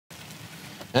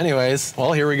Anyways,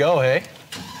 well, here we go, hey?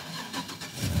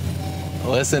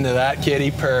 Listen to that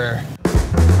kitty purr.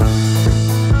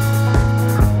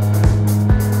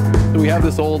 We have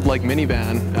this old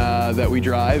minivan that we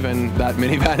drive, and that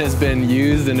minivan has been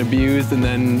used and abused and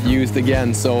then used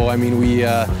again. So I mean,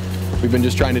 we've been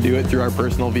just trying to do it through our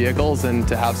personal vehicles, and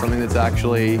to have something that's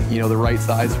actually, you know, the right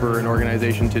size for an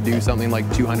organization to do something like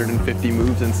 250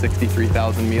 moves and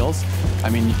 63,000 meals. I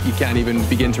mean, you can't even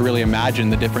begin to really imagine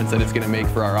the difference that it's going to make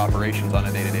for our operations on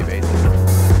a day-to-day basis.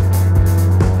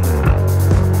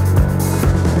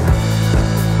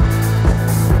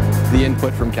 The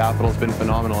input from capital has been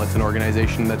phenomenal. It's an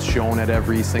organization that's shown at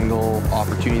every single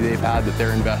opportunity they've had that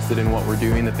they're invested in what we're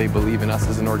doing, that they believe in us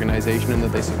as an organization, and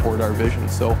that they support our vision.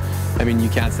 So, I mean, you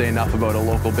can't say enough about a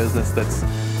local business that's,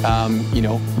 you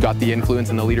know, got the influence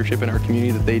and the leadership in our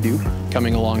community that they do,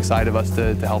 coming alongside of us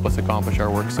to help us accomplish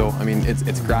our work. So, I mean,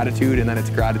 it's gratitude, and then it's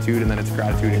gratitude, and then it's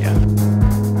gratitude again.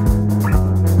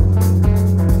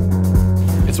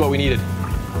 It's what we needed.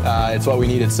 It's what we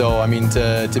needed. So, I mean,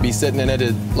 to be sitting in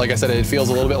it, like I said, it feels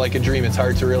a little bit like a dream. It's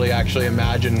hard to really actually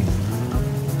imagine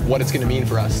what it's going to mean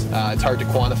for us. It's hard to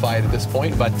quantify it at this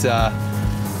point, but,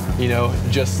 you know,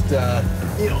 just,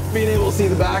 you know, being able to see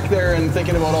the back there and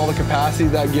thinking about all the capacity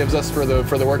that gives us for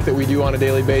the work that we do on a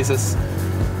daily basis.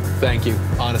 Thank you.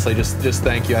 Honestly, just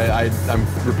thank you.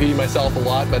 I'm repeating myself a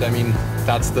lot, but I mean,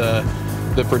 that's the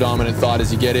predominant thought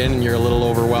as you get in and you're a little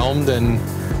overwhelmed, and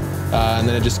then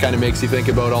it just kind of makes you think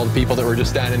about all the people that were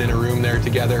just standing in a room there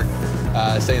together,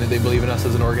 saying that they believe in us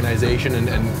as an organization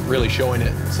and really showing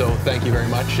it. So thank you very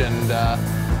much, and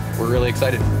we're really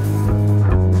excited.